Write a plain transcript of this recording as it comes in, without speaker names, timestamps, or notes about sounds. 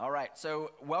right, so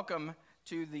welcome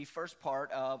to the first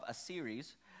part of a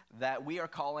series that we are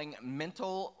calling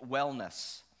Mental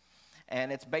Wellness.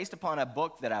 And it's based upon a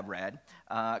book that I've read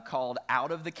called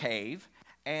Out of the Cave.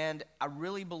 And I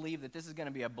really believe that this is going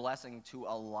to be a blessing to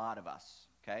a lot of us,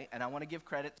 okay? And I want to give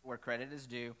credit where credit is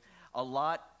due.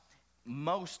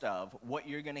 Most of what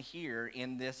you're going to hear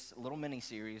in this little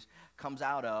mini-series comes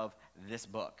out of this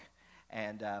book.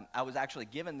 And I was actually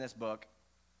given this book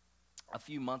a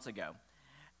few months ago.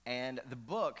 And the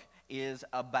book is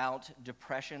about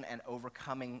depression and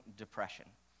overcoming depression.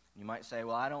 You might say,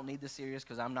 well, I don't need this series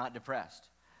because I'm not depressed.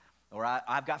 Or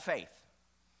I've got faith.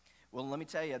 Well, let me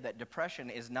tell you that depression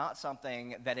is not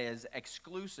something that is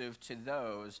exclusive to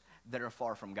those that are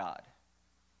far from God.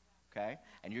 Okay?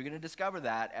 And you're going to discover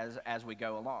that as we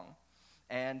go along.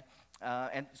 And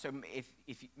so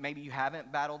if maybe you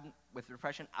haven't battled with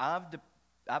depression, I've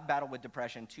battled with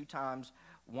depression 2 times,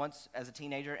 once as a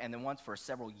teenager and then once for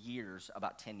several years,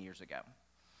 about 10 years ago.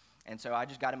 And so I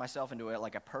just got myself into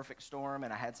like a perfect storm,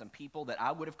 and I had some people that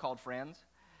I would have called friends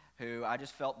who I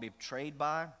just felt betrayed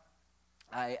by.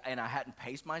 I hadn't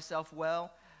paced myself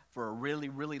well for a really,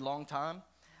 really long time.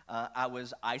 I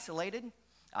was isolated.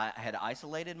 I had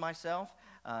isolated myself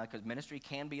because ministry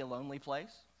can be a lonely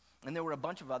place. And there were a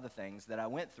bunch of other things that I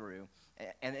went through.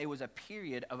 And it was a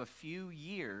period of a few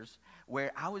years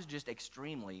where I was just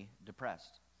extremely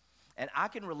depressed. And I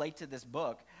can relate to this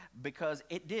book because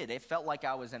it did. It felt like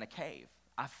I was in a cave.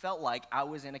 I felt like I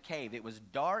was in a cave. It was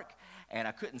dark, and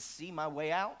I couldn't see my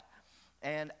way out.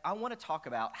 And I want to talk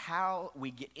about how we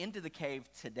get into the cave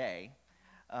today,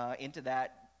 into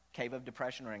that cave of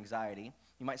depression or anxiety.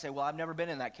 You might say, well, I've never been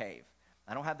in that cave.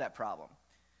 I don't have that problem.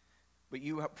 But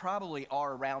you probably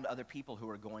are around other people who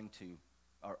are going to,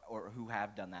 or who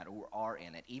have done that, or are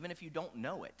in it, even if you don't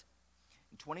know it.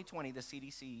 In 2020, the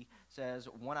CDC says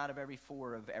 1 out of every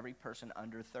 4 of every person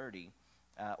under 30,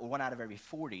 or 1 out of every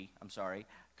 40,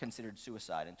 considered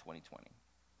suicide in 2020.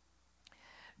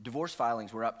 Divorce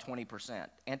filings were up 20%.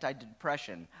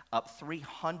 Antidepressant up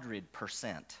 300%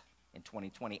 in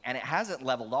 2020. And it hasn't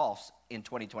leveled off in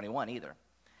 2021 either.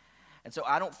 And so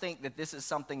I don't think that this is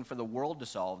something for the world to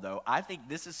solve, though. I think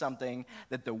this is something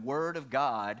that the Word of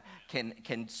God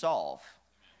can solve.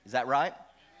 Is that right?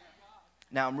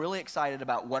 Now, I'm really excited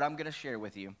about what I'm going to share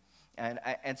with you.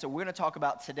 And so we're going to talk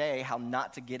about today how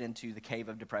not to get into the cave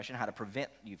of depression, how to prevent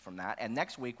you from that. And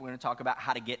next week, we're going to talk about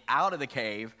how to get out of the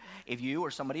cave if you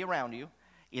or somebody around you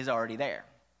is already there,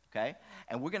 okay?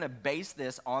 And we're going to base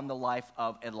this on the life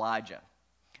of Elijah.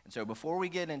 And so before we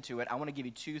get into it, I want to give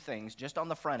you 2 things just on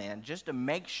the front end, just to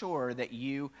make sure that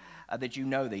you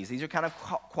know these. These are kind of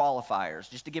qualifiers,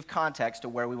 just to give context to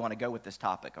where we want to go with this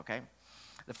topic, okay?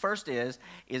 The first is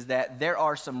that there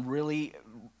are some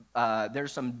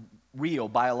there's some real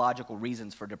biological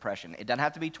reasons for depression. It doesn't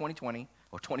have to be 2020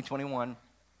 or 2021.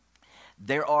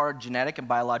 There are genetic and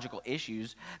biological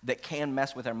issues that can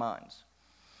mess with our minds.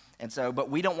 And so, but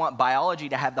we don't want biology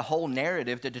to have the whole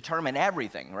narrative to determine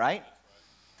everything, right?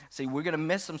 See, we're going to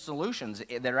miss some solutions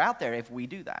that are out there if we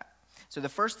do that. So the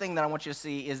first thing that I want you to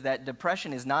see is that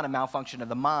depression is not a malfunction of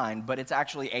the mind, but it's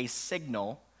actually a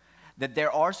signal that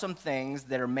there are some things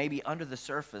that are maybe under the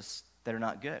surface that are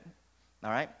not good,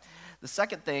 all right? The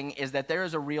second thing is that there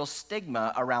is a real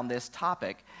stigma around this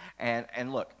topic.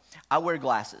 And look, I wear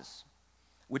glasses,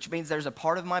 which means there's a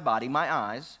part of my body, my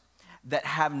eyes, that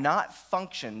have not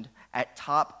functioned at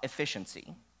top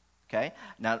efficiency, okay?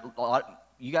 Now,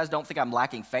 you guys don't think I'm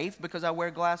lacking faith because I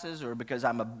wear glasses or because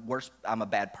I'm a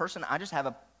bad person. I just have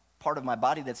a part of my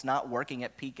body that's not working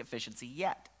at peak efficiency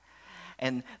yet.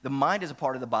 And the mind is a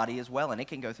part of the body as well, and it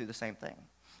can go through the same thing.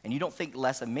 And you don't think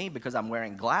less of me because I'm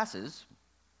wearing glasses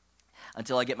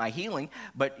until I get my healing,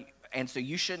 and so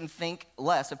you shouldn't think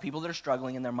less of people that are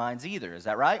struggling in their minds either. Is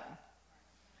that right?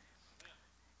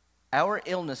 Our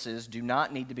illnesses do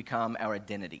not need to become our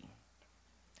identity,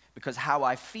 because how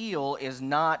I feel is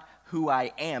not who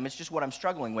I am. It's just what I'm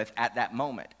struggling with at that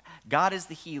moment. God is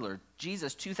the healer.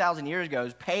 Jesus, 2,000 years ago,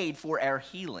 paid for our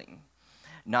healing,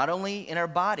 not only in our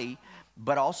body,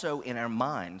 but also in our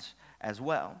minds as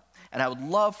well. And I would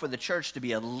love for the church to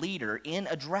be a leader in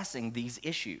addressing these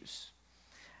issues.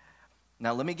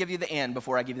 Now, let me give you the end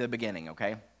before I give you the beginning,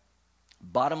 okay?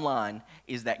 Bottom line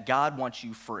is that God wants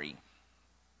you free.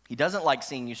 He doesn't like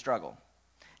seeing you struggle.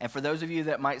 And for those of you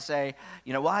that might say,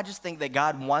 well, I just think that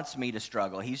God wants me to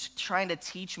struggle. He's trying to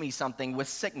teach me something with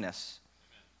sickness.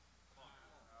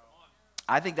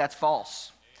 I think that's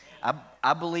false.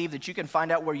 I believe that you can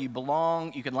find out where you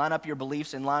belong, you can line up your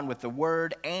beliefs in line with the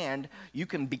Word, and you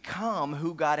can become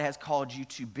who God has called you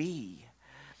to be.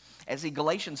 And see,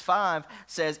 Galatians 5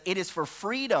 says, it is for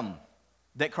freedom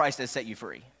that Christ has set you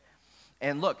free.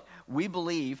 And look, we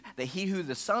believe that he who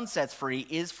the Son sets free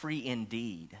is free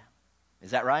indeed.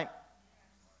 Is that right?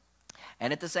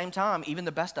 And at the same time, even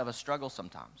the best of us struggle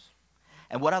sometimes.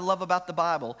 And what I love about the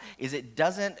Bible is it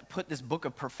doesn't put this book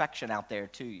of perfection out there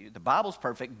to you. The Bible's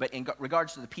perfect, but in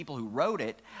regards to the people who wrote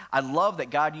it, I love that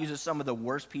God uses some of the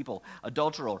worst people,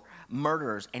 adulterers,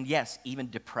 murderers, and yes, even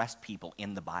depressed people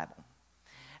in the Bible.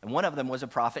 And one of them was a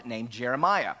prophet named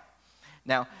Jeremiah.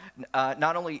 Now,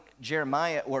 not only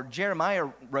Jeremiah wrote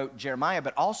Jeremiah,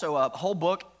 but also a whole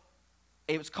book.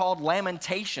 It was called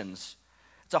Lamentations.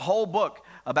 It's a whole book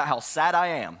about how sad I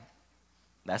am.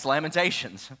 That's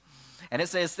Lamentations. And it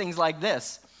says things like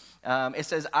this. It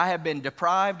says, I have been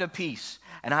deprived of peace,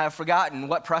 and I have forgotten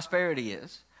what prosperity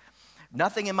is.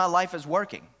 Nothing in my life is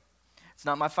working. It's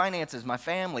not my finances, my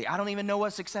family. I don't even know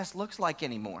what success looks like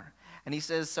anymore. And he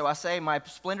says, so I say, my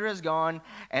splendor is gone,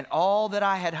 and all that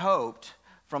I had hoped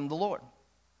from the Lord.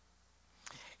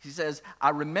 He says, I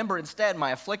remember instead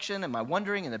my affliction and my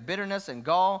wandering and the bitterness and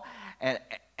gall,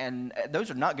 and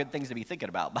those are not good things to be thinking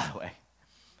about, by the way.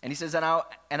 And he says, and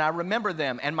I remember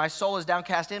them, and my soul is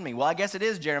downcast in me. Well, I guess it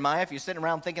is, Jeremiah, if you're sitting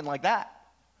around thinking like that.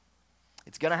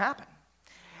 It's going to happen.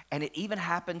 And it even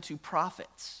happened to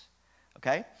prophets,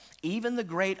 okay? Even the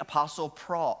great apostle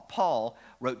Paul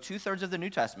wrote 2/3 of the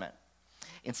New Testament.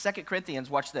 In 2 Corinthians,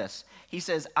 watch this. He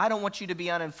says, I don't want you to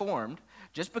be uninformed.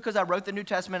 Just because I wrote the New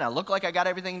Testament, I look like I got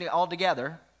everything all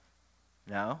together.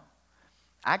 No.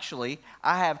 Actually,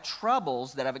 I have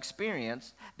troubles that I've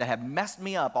experienced that have messed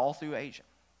me up all through Asia.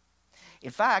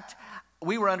 In fact,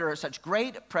 we were under such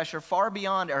great pressure, far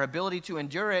beyond our ability to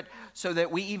endure it, so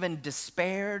that we even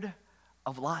despaired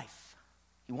of life.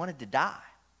 He wanted to die.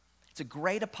 It's a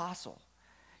great apostle.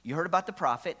 You heard about the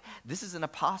prophet. This is an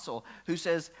apostle who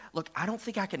says, look, I don't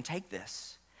think I can take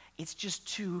this. It's just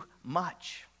too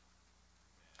much.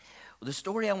 Well, the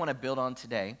story I want to build on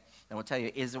today, I want to tell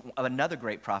you, is of another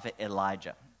great prophet,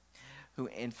 Elijah, who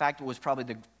in fact was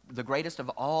probably the greatest of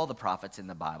all the prophets in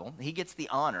the Bible. He gets the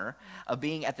honor of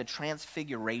being at the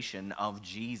transfiguration of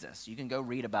Jesus. You can go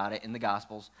read about it in the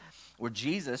Gospels, where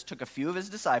Jesus took a few of his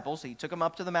disciples, he took them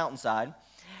up to the mountainside,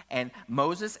 and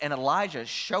Moses and Elijah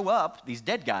show up, these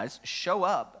dead guys show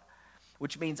up,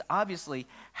 which means obviously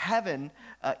heaven,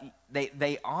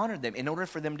 they honored them in order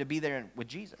for them to be there with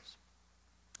Jesus.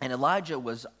 And Elijah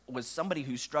was somebody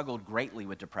who struggled greatly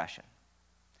with depression.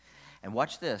 And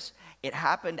watch this. It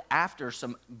happened after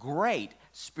some great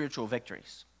spiritual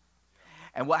victories.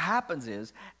 And what happens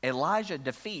is Elijah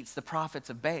defeats the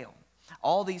prophets of Baal,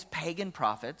 all these pagan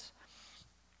prophets,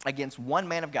 against one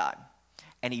man of God.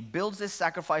 And he builds this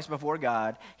sacrifice before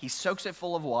God. He soaks it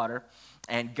full of water.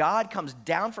 And God comes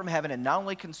down from heaven and not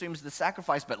only consumes the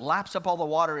sacrifice, but laps up all the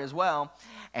water as well.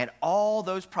 And all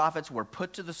those prophets were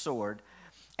put to the sword.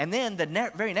 And then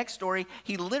the very next story,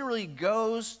 he literally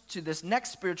goes to this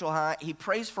next spiritual high. He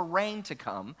prays for rain to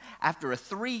come after a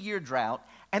 3-year drought,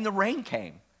 and the rain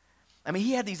came. I mean,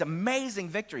 he had these amazing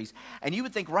victories. And you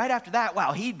would think right after that,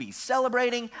 wow, he'd be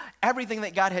celebrating everything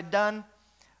that God had done.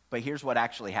 But here's what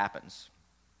actually happens.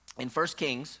 In 1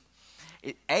 Kings,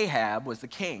 Ahab was the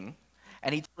king,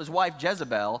 and he told his wife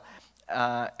Jezebel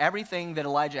everything that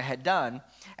Elijah had done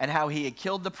and how he had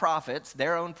killed the prophets,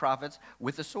 their own prophets,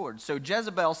 with the sword. So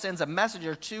Jezebel sends a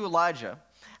messenger to Elijah,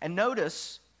 and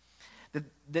notice that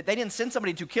they didn't send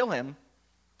somebody to kill him.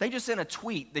 They just sent a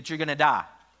tweet that you're going to die.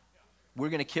 We're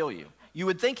going to kill you. You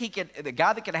would think the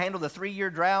guy that could handle the 3-year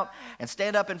drought and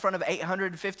stand up in front of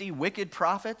 850 wicked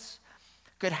prophets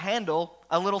could handle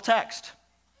a little text.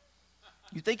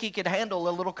 You'd think he could handle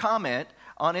a little comment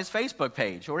on his Facebook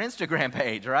page or Instagram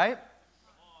page, right?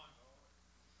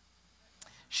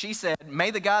 She said,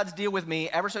 may the gods deal with me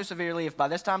ever so severely if by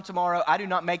this time tomorrow I do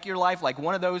not make your life like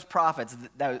one of those prophets,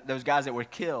 those guys that were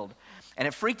killed. And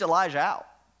it freaked Elijah out.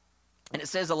 And it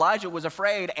says Elijah was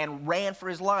afraid and ran for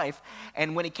his life.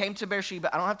 And when he came to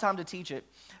Beersheba, I don't have time to teach it,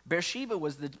 Beersheba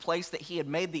was the place that he had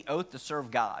made the oath to serve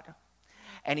God.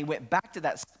 And he went back to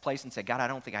that place and said, God, I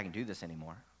don't think I can do this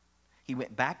anymore. He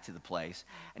went back to the place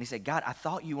and he said, God, I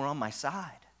thought you were on my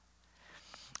side.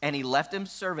 And he left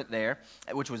his servant there,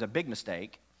 which was a big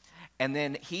mistake. And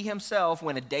then he himself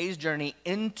went a day's journey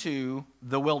into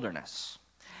the wilderness.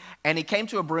 And he came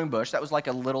to a broom bush that was like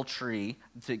a little tree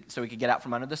so he could get out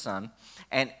from under the sun.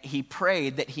 And he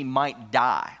prayed that he might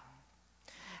die.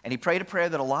 And he prayed a prayer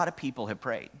that a lot of people have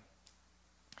prayed.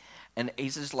 And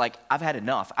he's just like, I've had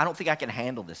enough. I don't think I can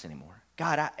handle this anymore.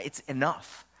 God, it's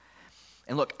enough.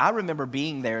 And look, I remember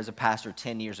being there as a pastor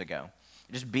 10 years ago.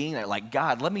 Just being there like,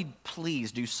 God, let me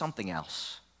please do something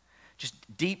else. Just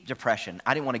deep depression.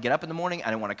 I didn't want to get up in the morning. I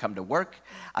didn't want to come to work.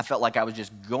 I felt like I was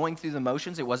just going through the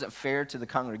motions. It wasn't fair to the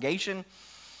congregation.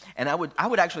 And I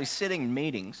would actually sit in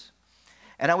meetings,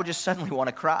 and I would just suddenly want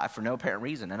to cry for no apparent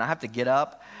reason. And I have to get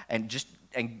up and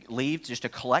leave just to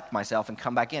collect myself and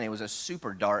come back in. It was a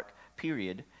super dark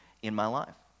period in my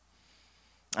life.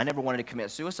 I never wanted to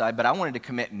commit suicide, but I wanted to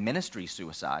commit ministry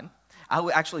suicide. I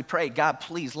would actually pray, God,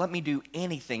 please let me do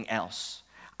anything else.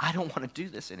 I don't want to do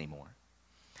this anymore.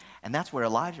 And that's where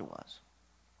Elijah was.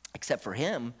 Except for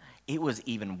him, it was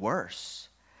even worse.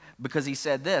 Because he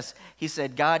said this, he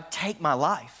said, God, take my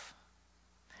life.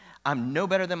 I'm no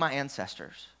better than my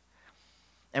ancestors.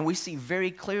 And we see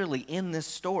very clearly in this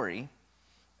story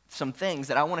some things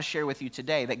that I want to share with you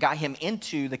today that got him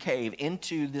into the cave,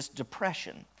 into this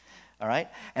depression. All right?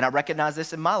 And I recognize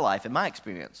this in my life, in my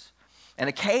experience. And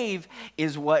a cave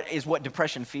is what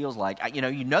depression feels like. You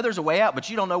know there's a way out, but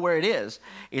you don't know where it is.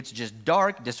 It's just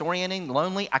dark, disorienting,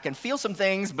 lonely. I can feel some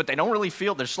things, but they don't really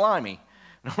feel, they're slimy.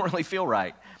 They don't really feel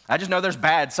right. I just know there's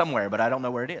bad somewhere, but I don't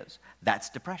know where it is. That's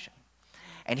depression.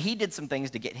 And he did some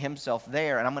things to get himself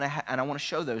there, and I want to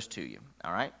show those to you,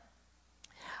 all right?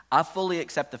 I fully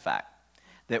accept the fact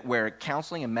that where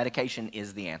counseling and medication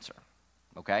is the answer.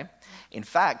 Okay? In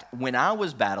fact, when I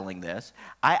was battling this,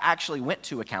 I actually went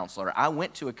to a counselor. I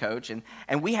went to a coach, and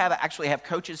we actually have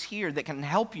coaches here that can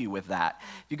help you with that.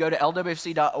 If you go to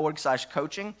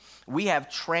lwfc.org/coaching, we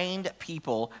have trained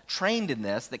people trained in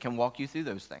this that can walk you through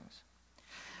those things.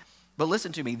 But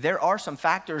listen to me, there are some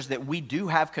factors that we do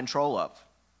have control of.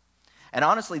 And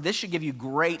honestly, this should give you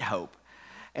great hope.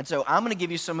 And so I'm going to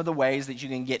give you some of the ways that you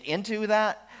can get into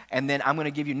that. And then I'm going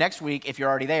to give you next week, if you're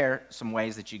already there, some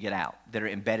ways that you get out that are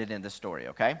embedded in the story,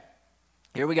 okay?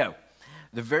 Here we go.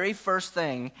 The very first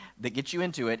thing that gets you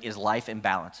into it is life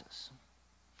imbalances.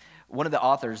 One of the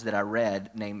authors that I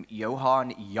read named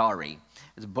Johann Yari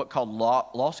has a book called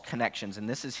Lost Connections, and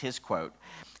this is his quote.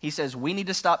 He says, we need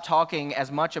to stop talking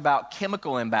as much about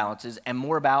chemical imbalances and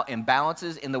more about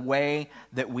imbalances in the way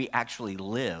that we actually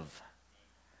live.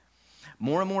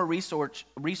 More and more research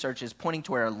is pointing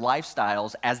to our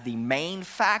lifestyles as the main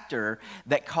factor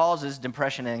that causes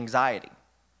depression and anxiety.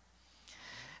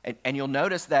 And you'll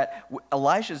notice that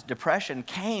Elisha's depression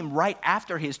came right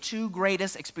after his two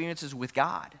greatest experiences with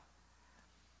God.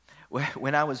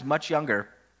 When I was much younger,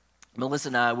 Melissa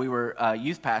and I, we were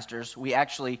youth pastors. We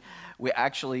actually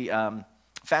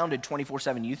founded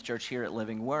 24/7 Youth Church here at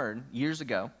Living Word years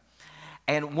ago.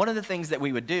 And one of the things that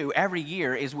we would do every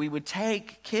year is we would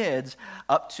take kids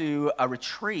up to a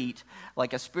retreat,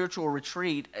 like a spiritual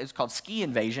retreat. It's called Ski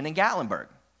Invasion in Gatlinburg.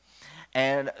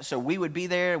 And so we would be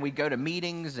there, and we'd go to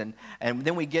meetings, and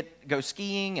then we'd go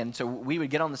skiing. And so we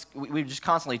would we were just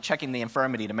constantly checking the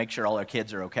infirmity to make sure all our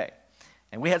kids are okay.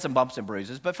 And we had some bumps and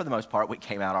bruises, but for the most part, we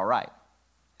came out all right.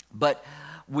 But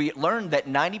we learned that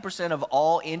 90% of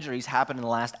all injuries happen in the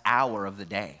last hour of the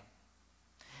day.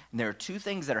 And there are two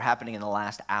things that are happening in the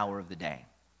last hour of the day.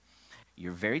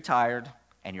 You're very tired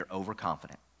and you're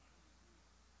overconfident.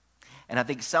 And I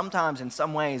think sometimes, in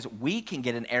some ways, we can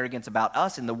get an arrogance about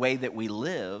us in the way that we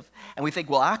live. And we think,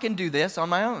 well, I can do this on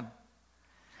my own.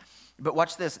 But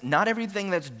watch this. Not everything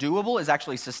that's doable is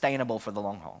actually sustainable for the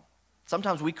long haul.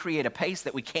 Sometimes we create a pace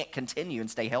that we can't continue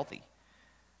and stay healthy.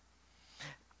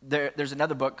 There's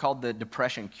another book called The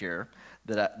Depression Cure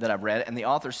that I've read. And the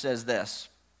author says this.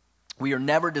 We are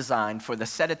never designed for the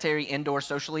sedentary, indoor,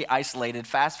 socially isolated,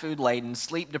 fast food-laden,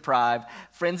 sleep-deprived,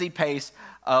 frenzied pace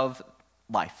of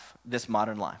life, this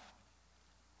modern life.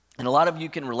 And a lot of you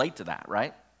can relate to that,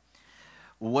 right?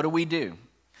 Well, what do we do?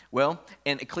 Well,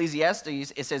 in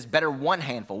Ecclesiastes, it says better one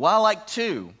handful. Well, I like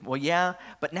two. Well, yeah,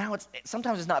 but now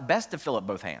sometimes it's not best to fill up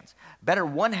both hands. Better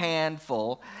one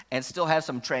handful and still have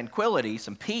some tranquility,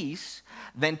 some peace,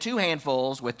 than two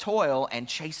handfuls with toil and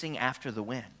chasing after the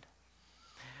wind.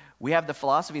 We have the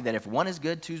philosophy that if one is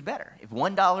good, two's better. If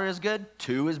 $1 is good,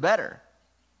 two is better.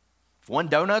 If one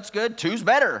donut's good, two's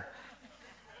better.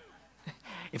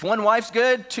 If one wife's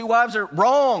good, two wives are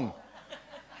wrong.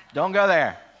 Don't go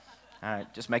there. All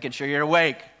right, just making sure you're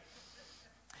awake.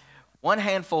 One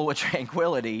handful with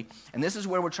tranquility, and this is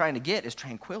where we're trying to get, is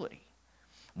tranquility.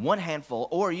 One handful,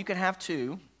 or you can have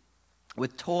two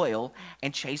with toil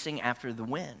and chasing after the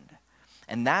wind.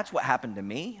 And that's what happened to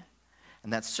me.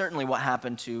 And that's certainly what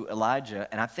happened to Elijah,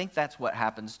 and I think that's what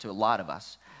happens to a lot of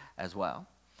us as well.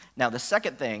 Now, the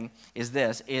second thing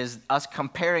is us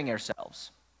comparing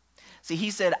ourselves. See, he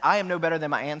said, I am no better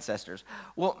than my ancestors.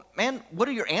 Well, man, what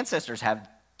do your ancestors have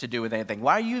to do with anything?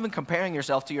 Why are you even comparing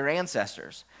yourself to your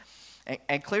ancestors?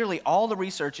 And clearly, all the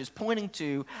research is pointing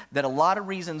to that a lot of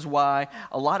reasons why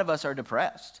a lot of us are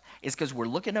depressed is because we're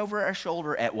looking over our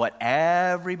shoulder at what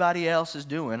everybody else is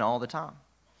doing all the time.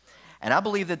 And I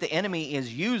believe that the enemy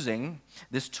is using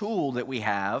this tool that we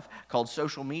have called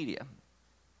social media.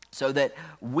 so that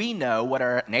we know what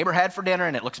our neighbor had for dinner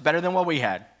and it looks better than what we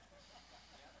had.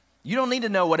 You don't need to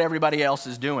know what everybody else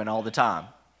is doing all the time.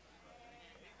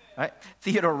 Right?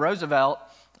 Theodore Roosevelt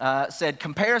said,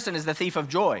 comparison is the thief of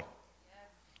joy.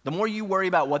 The more you worry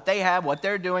about what they have, what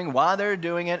they're doing, why they're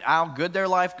doing it, how good their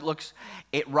life looks,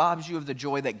 it robs you of the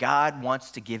joy that God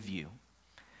wants to give you.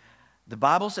 The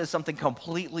Bible says something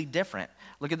completely different.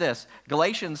 Look at this.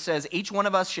 Galatians says each one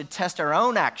of us should test our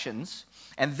own actions,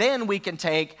 and then we can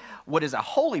take what is a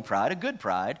holy pride, a good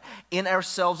pride, in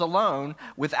ourselves alone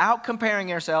without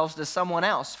comparing ourselves to someone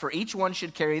else, for each one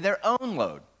should carry their own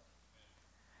load.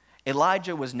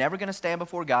 Elijah was never going to stand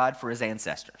before God for his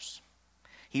ancestors.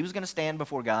 He was going to stand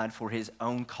before God for his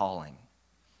own calling.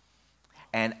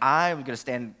 And I was going to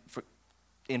stand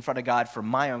in front of God for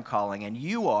my own calling, and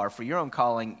you are for your own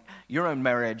calling, your own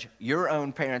marriage, your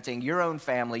own parenting, your own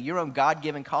family, your own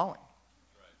God-given calling.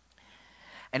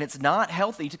 And it's not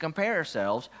healthy to compare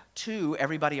ourselves to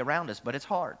everybody around us, but it's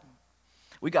hard.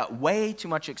 We got way too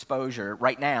much exposure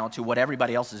right now to what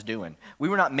everybody else is doing. We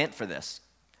were not meant for this.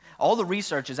 All the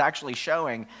research is actually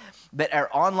showing that our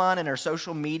online and our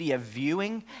social media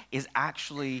viewing is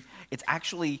actually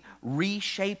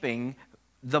reshaping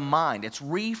the mind. It's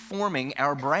reforming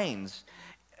our brains.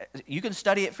 You can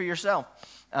study it for yourself.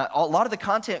 A lot of the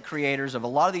content creators of a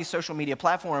lot of these social media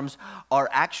platforms are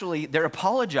actually, they're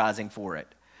apologizing for it.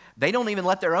 They don't even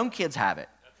let their own kids have it.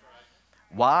 That's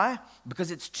right. Why?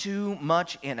 Because it's too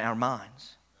much in our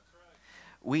minds.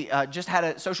 We just had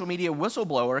a social media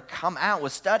whistleblower come out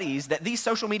with studies that these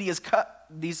social medias,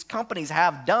 these companies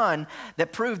have done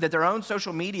that prove that their own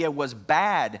social media was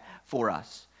bad for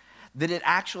us. That it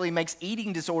actually makes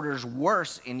eating disorders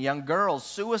worse in young girls,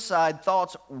 suicide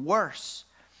thoughts worse.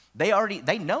 They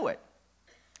know it.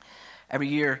 Every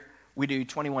year we do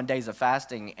 21 days of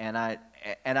fasting, and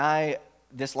I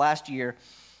this last year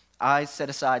I set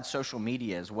aside social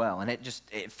media as well, and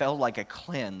it felt like a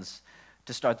cleanse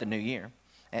to start the new year.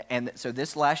 And so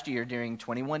this last year, during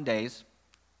 21 days,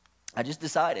 I just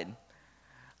decided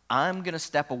I'm going to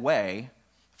step away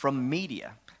from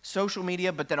media, social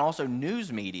media, but then also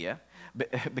news media,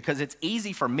 because it's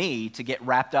easy for me to get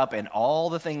wrapped up in all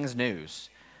the things news,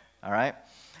 all right?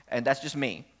 And that's just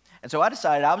me. And so I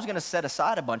decided I was going to set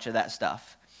aside a bunch of that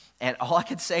stuff. And all I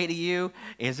could say to you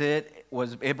is it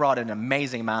brought an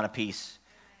amazing amount of peace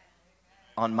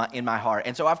in my heart.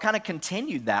 And so I've kind of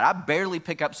continued that. I barely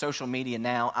pick up social media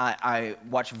now. I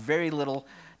watch very little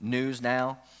news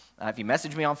now. If you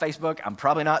message me on Facebook, I'm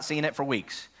probably not seeing it for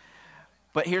weeks.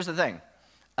 But here's the thing.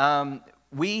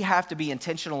 We have to be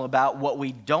intentional about what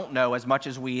we don't know as much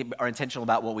as we are intentional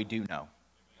about what we do know.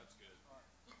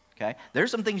 Okay?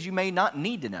 There's some things you may not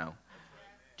need to know.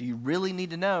 Do you really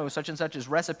need to know such and such's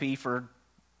recipe for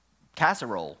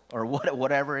casserole or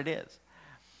whatever it is?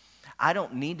 I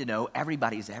don't need to know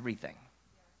everybody's everything.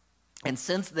 And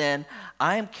since then,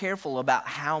 I am careful about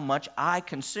how much I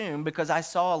consume because I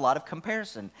saw a lot of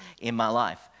comparison in my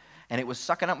life. And it was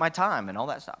sucking up my time and all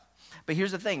that stuff. But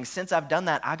here's the thing. Since I've done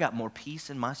that, I got more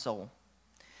peace in my soul.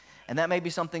 And that may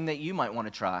be something that you might want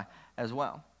to try as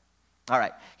well. All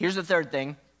right. Here's the third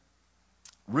thing.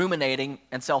 Ruminating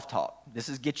and self-talk. This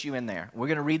is get you in there. We're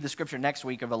going to read the scripture next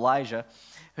week of Elijah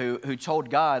who told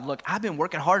God, look, I've been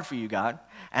working hard for you, God,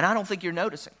 and I don't think you're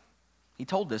noticing. He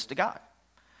told this to God.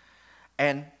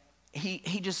 And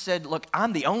he just said, look,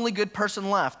 I'm the only good person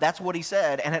left. That's what he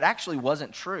said, and it actually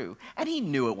wasn't true. And he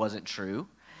knew it wasn't true.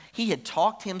 He had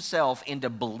talked himself into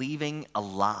believing a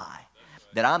lie,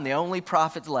 that I'm the only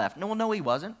prophet left. No, he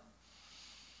wasn't.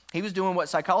 He was doing what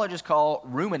psychologists call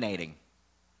ruminating.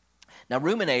 Now,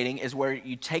 ruminating is where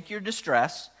you take your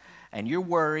distress and your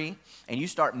worry and you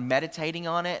start meditating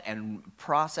on it and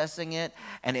processing it,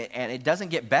 and it doesn't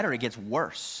get better, it gets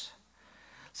worse.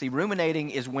 See, ruminating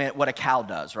is what a cow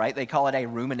does, right? They call it a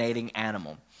ruminating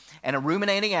animal. And a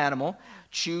ruminating animal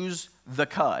chews the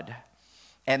cud.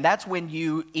 And that's when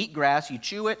you eat grass, you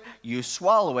chew it, you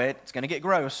swallow it, it's going to get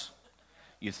gross.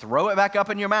 You throw it back up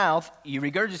in your mouth, you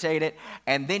regurgitate it,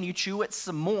 and then you chew it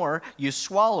some more. You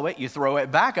swallow it, you throw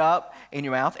it back up in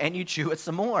your mouth, and you chew it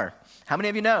some more. How many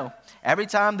of you know? Every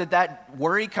time that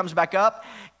worry comes back up,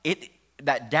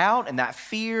 that doubt and that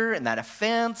fear and that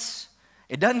offense,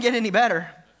 it doesn't get any better.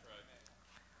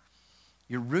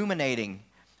 You're ruminating.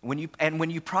 When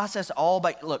you process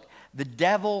look, the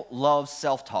devil loves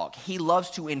self-talk. He loves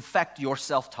to infect your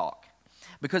self-talk.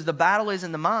 Because the battle is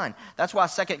in the mind. That's why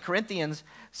 2 Corinthians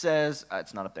says,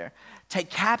 it's not up there, take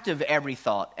captive every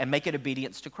thought and make it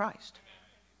obedience to Christ.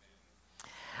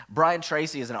 Brian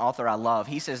Tracy is an author I love.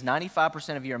 He says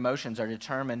 95% of your emotions are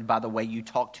determined by the way you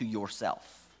talk to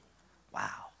yourself. Wow.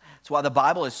 That's why the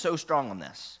Bible is so strong on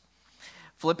this.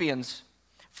 Philippians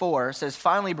 4 says,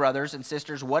 finally, brothers and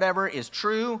sisters, whatever is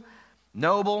true,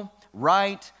 noble,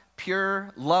 right, pure,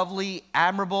 lovely,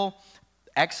 admirable,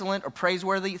 excellent, or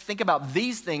praiseworthy, think about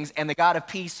these things, and the God of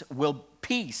peace will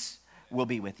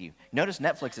be with you. Notice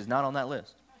Netflix is not on that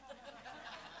list.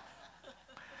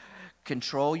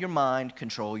 Control your mind,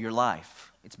 control your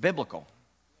life. It's biblical,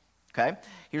 okay?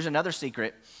 Here's another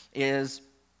secret is,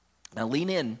 now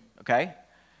lean in, okay?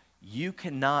 You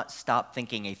cannot stop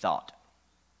thinking a thought.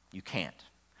 You can't.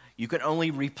 You can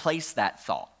only replace that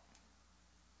thought.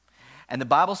 And the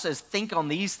Bible says, think on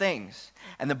these things.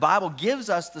 And the Bible gives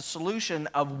us the solution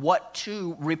of what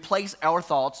to replace our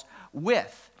thoughts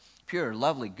with. Pure,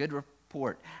 lovely, good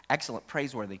report, excellent,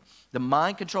 praiseworthy. The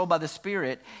mind controlled by the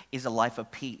Spirit is a life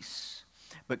of peace.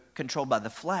 But controlled by the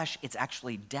flesh, it's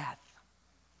actually death.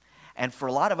 And for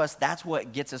a lot of us, that's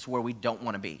what gets us where we don't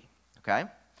want to be, okay?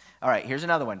 All right, here's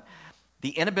another one. The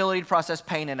inability to process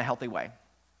pain in a healthy way.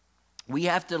 We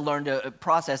have to learn to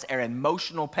process our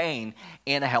emotional pain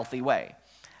in a healthy way.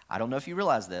 I don't know if you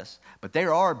realize this, but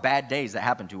there are bad days that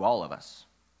happen to all of us.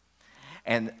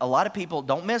 And a lot of people,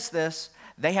 don't miss this,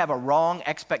 they have a wrong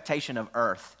expectation of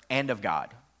earth and of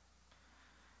God.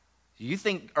 You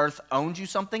think earth owns you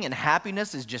something and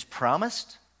happiness is just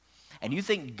promised? And you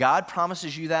think God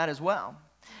promises you that as well?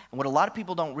 And what a lot of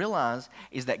people don't realize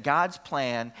is that God's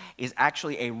plan is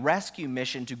actually a rescue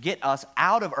mission to get us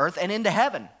out of earth and into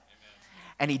heaven. Amen.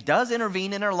 And he does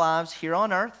intervene in our lives here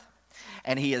on earth.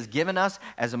 And he has given us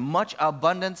as much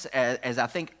abundance as I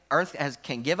think earth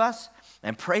can give us.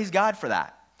 And praise God for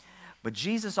that. But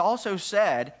Jesus also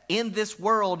said, in this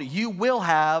world you will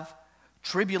have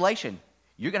tribulation.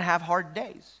 You're going to have hard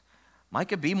days.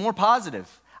 Micah, be more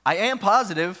positive. I am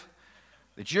positive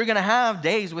that you're going to have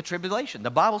days with tribulation.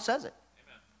 The Bible says it.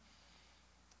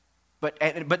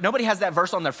 But nobody has that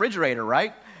verse on the refrigerator,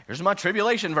 right? Here's my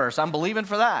tribulation verse. I'm believing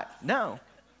for that. No,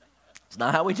 it's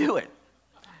not how we do it.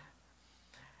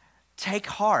 Take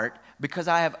heart because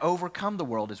I have overcome the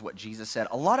world is what Jesus said.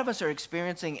 A lot of us are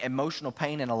experiencing emotional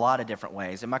pain in a lot of different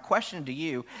ways. And my question to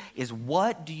you is,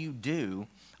 what do you do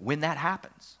when that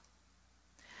happens?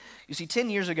 You see, 10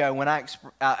 years ago when I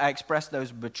expressed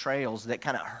those betrayals that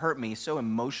kind of hurt me so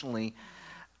emotionally,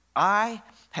 I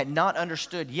had not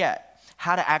understood yet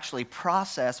how to actually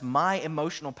process my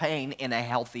emotional pain in a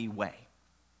healthy way.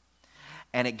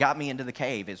 And it got me into the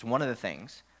cave. It's one of the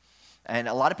things. And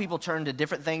a lot of people turn to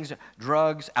different things,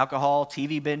 drugs, alcohol,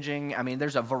 TV binging. I mean,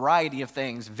 there's a variety of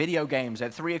things, video games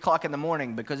at 3 o'clock in the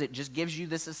morning because it just gives you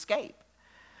this escape.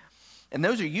 And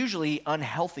those are usually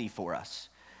unhealthy for us.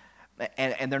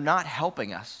 And they're not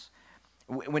helping us.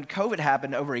 When COVID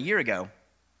happened over a year ago,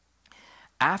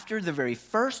 after the very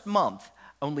first month,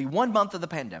 only 1 month of the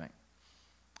pandemic,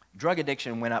 drug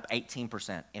addiction went up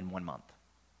 18% in 1 month,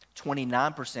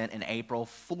 29% in April,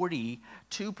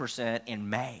 42% in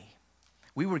May.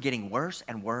 We were getting worse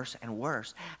and worse and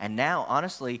worse. And now,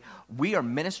 honestly, we are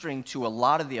ministering to a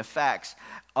lot of the effects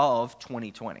of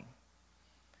 2020.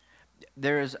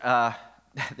 There's a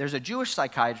Jewish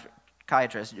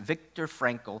psychiatrist, Viktor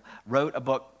Frankl, wrote a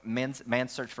book, Man's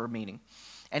Search for Meaning.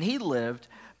 And he lived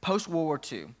post-World War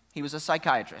II. He was a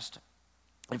psychiatrist.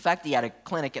 In fact, he had a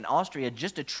clinic in Austria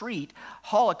just to treat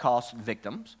Holocaust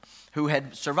victims who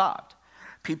had survived.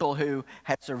 People who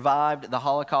had survived the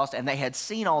Holocaust, and they had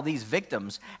seen all these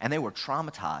victims, and they were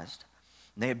traumatized.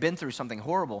 And they had been through something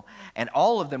horrible, and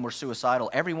all of them were suicidal,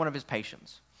 every one of his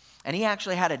patients. And he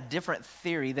actually had a different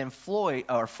theory than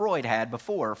Freud had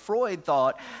before. Freud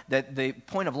thought that the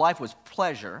point of life was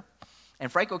pleasure,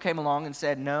 and Frankl came along and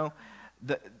said, no,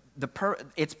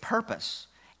 it's purpose,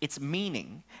 it's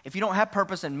meaning. If you don't have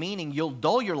purpose and meaning, you'll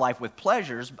dull your life with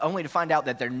pleasures, only to find out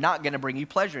that they're not going to bring you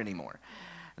pleasure anymore.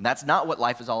 And that's not what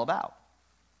life is all about.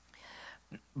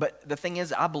 But the thing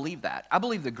is, I believe that. I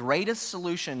believe the greatest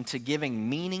solution to giving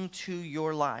meaning to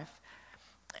your life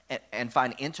and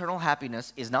find internal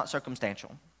happiness is not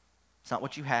circumstantial. It's not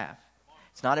what you have.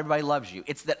 It's not everybody loves you.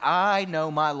 It's that I know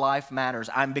my life matters.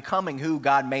 I'm becoming who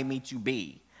God made me to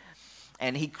be.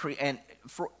 And he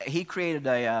created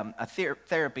a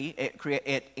therapy.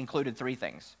 It included 3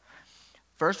 things.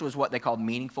 First was what they called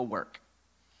meaningful work.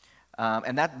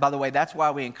 And that, by the way, that's why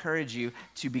we encourage you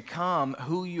to become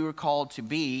who you're called to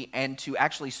be and to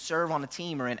actually serve on a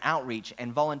team or in outreach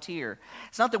and volunteer.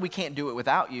 It's not that we can't do it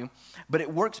without you, but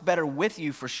it works better with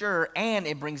you for sure, and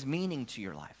it brings meaning to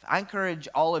your life. I encourage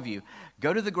all of you,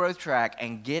 go to the growth track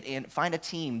and get in, find a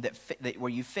team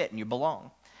where you fit and you belong.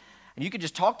 And you can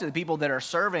just talk to the people that are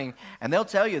serving, and they'll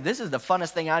tell you, this is the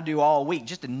funnest thing I do all week,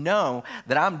 just to know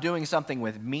that I'm doing something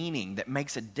with meaning that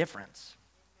makes a difference.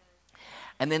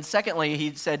 And then secondly,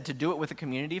 he said to do it with a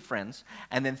community of friends.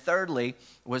 And then thirdly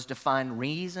was to find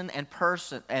reason and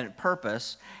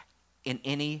purpose in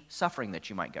any suffering that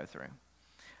you might go through.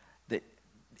 That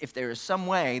if there is some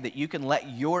way that you can let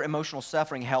your emotional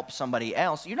suffering help somebody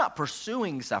else, you're not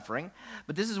pursuing suffering,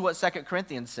 but this is what 2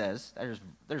 Corinthians says.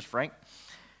 There's Frank.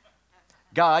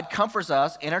 God comforts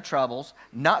us in our troubles,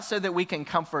 not so that we can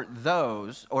comfort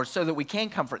those, or so that we can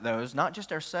comfort those, not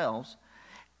just ourselves,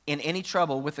 in any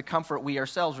trouble with the comfort we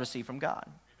ourselves receive from God.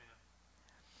 Amen.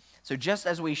 So just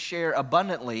as we share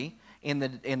abundantly in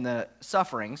the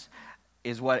sufferings,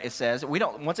 is what it says. We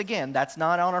don't. Once again, that's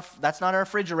not our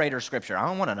refrigerator scripture. I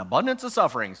don't want an abundance of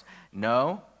sufferings.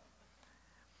 No.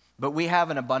 But we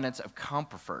have an abundance of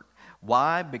comfort.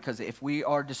 Why? Because if we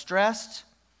are distressed,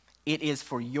 it is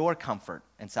for your comfort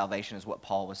and salvation, is what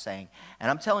Paul was saying.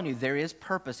 And I'm telling you, there is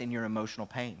purpose in your emotional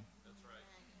pain.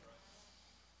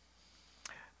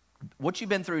 What you've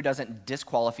been through doesn't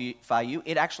disqualify you.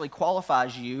 It actually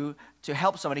qualifies you to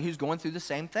help somebody who's going through the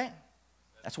same thing.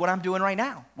 That's what I'm doing right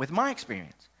now with my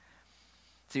experience.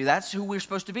 See, that's who we're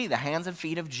supposed to be, the hands and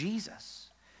feet of Jesus.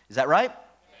 Is that right?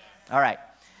 All right.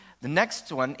 The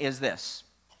next one is this.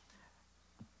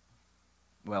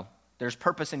 Well, there's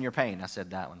purpose in your pain. I said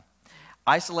that one.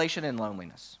 Isolation and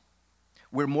loneliness.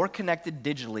 We're more connected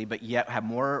digitally, but yet have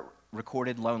more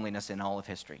recorded loneliness in all of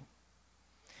history.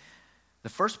 The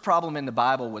first problem in the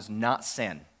Bible was not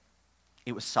sin.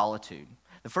 It was solitude.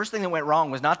 The first thing that went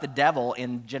wrong was not the devil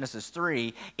in Genesis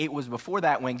 3. It was before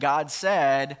that when God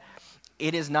said,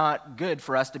 it is not good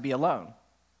for us to be alone.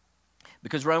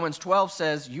 Because Romans 12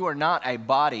 says, you are not a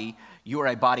body, you are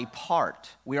a body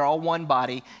part. We are all one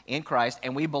body in Christ,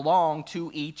 and we belong to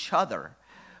each other.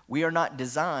 We are not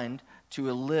designed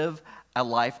to live a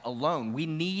life alone. We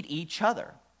need each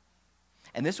other.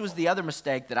 And this was the other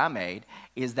mistake that I made,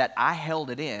 is that I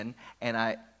held it in and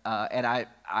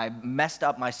I messed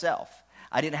up myself.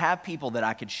 I didn't have people that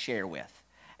I could share with.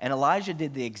 And Elijah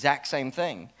did the exact same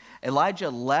thing. Elijah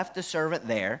left the servant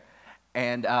there,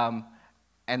 and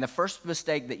the first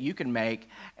mistake that you can make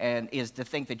is to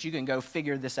think that you can go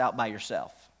figure this out by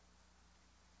yourself.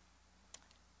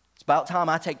 It's about time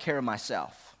I take care of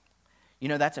myself. You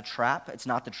know, that's a trap. It's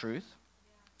not the truth.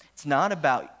 It's not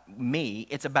about me,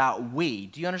 it's about we.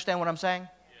 Do you understand what I'm saying? Yeah.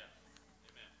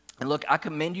 And look, I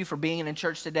commend you for being in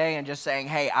church today and just saying,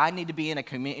 hey, I need to be in a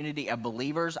community of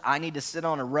believers. I need to sit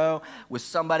on a row with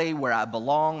somebody where I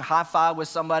belong, high five with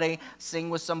somebody, sing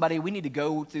with somebody. We need to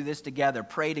go through this together,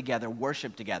 pray together,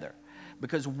 worship together,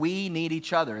 because we need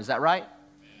each other. Is that right?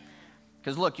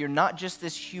 Because look, you're not just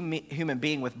this human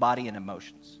being with body and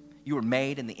emotions. You were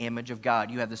made in the image of God.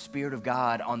 You have the Spirit of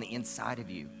God on the inside of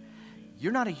you.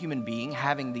 You're not a human being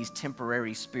having these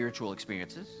temporary spiritual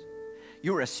experiences.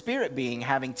 You're a spirit being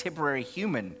having temporary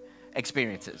human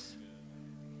experiences.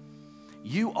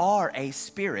 You are a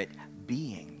spirit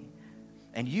being.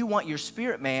 And you want your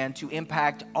spirit man to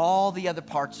impact all the other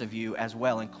parts of you as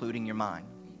well, including your mind.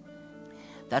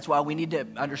 That's why we need to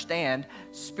understand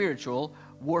spiritual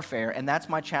warfare. And that's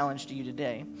my challenge to you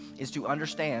today, is to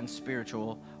understand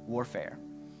spiritual warfare.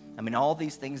 I mean, all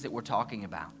these things that we're talking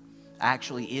about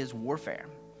actually is warfare.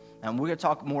 And we're going to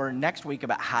talk more next week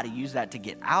about how to use that to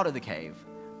get out of the cave.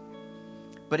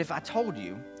 But if I told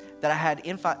you that I had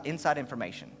inside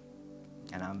information,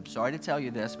 and I'm sorry to tell you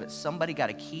this, but somebody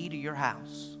got a key to your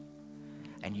house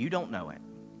and you don't know it,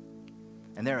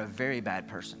 and they're a very bad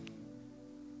person.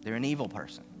 They're an evil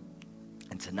person.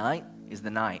 And tonight is the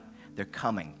night they're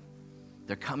coming.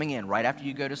 They're coming in right after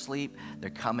you go to sleep. They're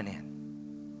coming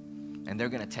in. And they're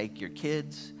going to take your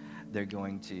kids. They're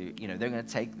going to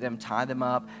take them, tie them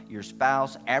up, your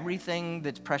spouse, everything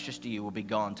that's precious to you will be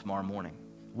gone tomorrow morning.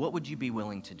 What would you be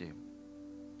willing to do?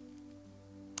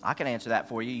 I can answer that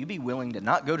for you. You'd be willing to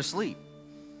not go to sleep.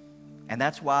 And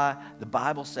that's why the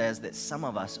Bible says that some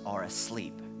of us are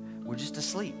asleep. We're just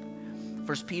asleep.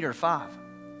 1 Peter 5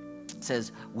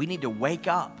 says we need to wake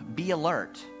up, be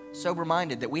alert,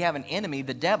 sober-minded, that we have an enemy,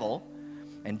 the devil,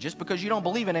 and just because you don't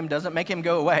believe in him doesn't make him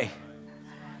go away.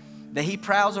 That he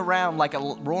prowls around like a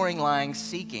roaring lion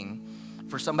seeking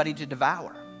for somebody to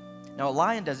devour. Now, a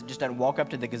lion doesn't walk up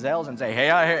to the gazelles and say, hey,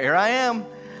 here I am.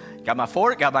 Got my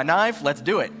fork, got my knife, let's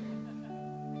do it.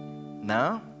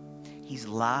 No, he's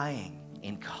lying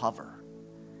in cover.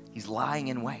 He's lying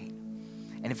in wait.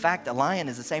 And in fact, a lion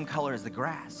is the same color as the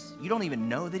grass. You don't even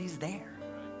know that he's there.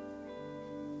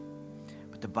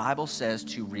 But the Bible says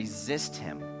to resist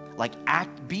him. Like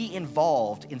be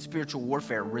involved in spiritual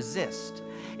warfare, resist.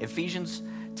 Ephesians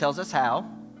tells us how.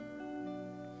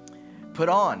 Put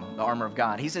on the armor of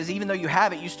God. He says even though you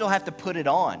have it, you still have to put it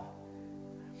on.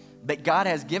 That God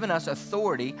has given us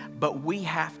authority, but we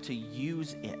have to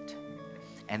use it.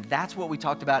 And that's what we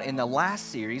talked about in the last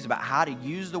series, about how to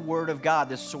use the Word of God,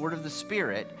 the sword of the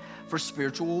Spirit, for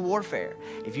spiritual warfare.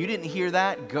 If you didn't hear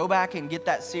that, go back and get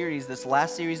that series, this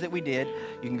last series that we did.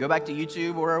 You can go back to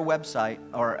YouTube or our website.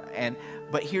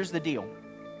 But here's the deal.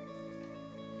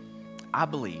 I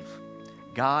believe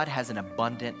God has an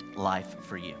abundant life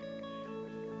for you.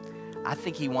 I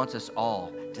think He wants us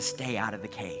all to stay out of the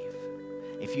cave.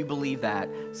 If you believe that,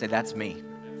 say, that's me.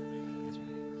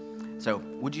 So,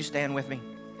 would you stand with me?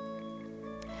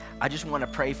 I just want to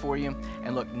pray for you.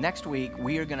 And look, next week,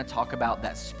 we are going to talk about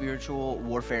that spiritual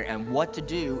warfare and what to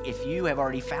do if you have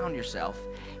already found yourself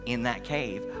in that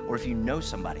cave, or if you know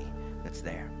somebody that's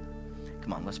there.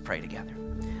 Come on, let's pray together.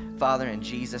 Father, in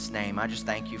Jesus' name, I just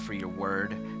thank you for your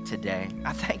word today.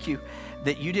 I thank you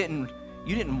that you didn't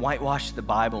whitewash the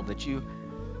Bible, that you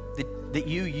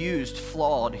used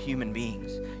flawed human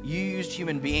beings. You used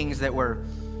human beings that were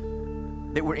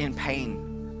in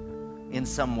pain in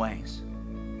some ways.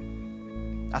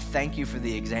 I thank you for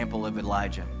the example of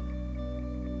Elijah,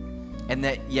 and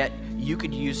that yet you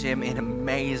could use him in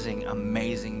amazing,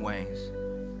 amazing ways.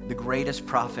 The greatest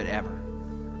prophet ever.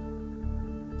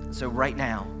 So right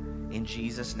now, in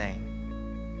Jesus'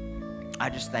 name, I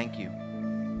just thank you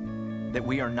that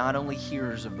we are not only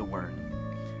hearers of the word,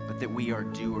 but that we are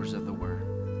doers of the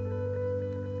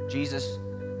word. Jesus,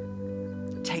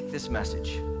 take this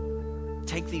message,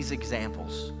 take these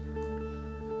examples,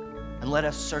 and let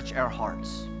us search our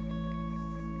hearts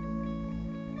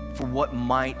for what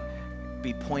might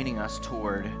be pointing us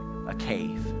toward a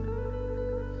cave.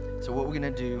 So what we're going to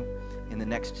do in the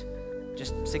next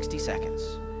just 60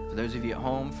 seconds, for those of you at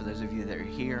home, for those of you that are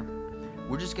here,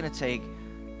 we're just going to take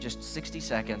just 60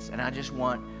 seconds, and I just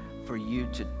want for you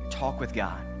to talk with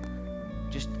God.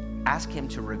 Just ask Him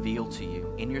to reveal to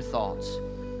you in your thoughts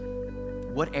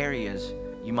what areas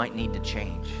you might need to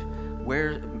change.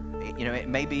 Where, it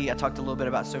may be, I talked a little bit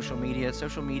about social media.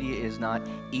 Social media is not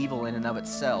evil in and of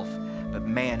itself, but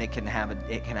man, it can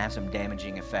have some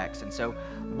damaging effects. And so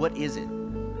what is it?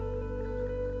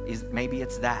 Maybe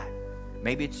it's that.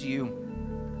 Maybe it's you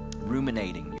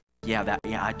ruminating. Yeah,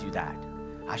 I do that.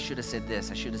 I should have said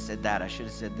this. I should have said that. I should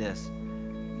have said this.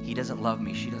 He doesn't love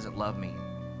me. She doesn't love me.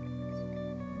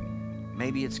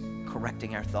 Maybe it's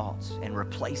correcting our thoughts and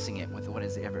replacing it with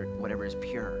whatever is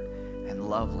pure and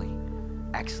lovely,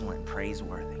 excellent,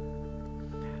 praiseworthy.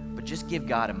 But just give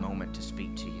God a moment to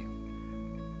speak to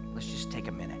you. Let's just take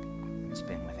a minute and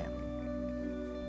spend with Him.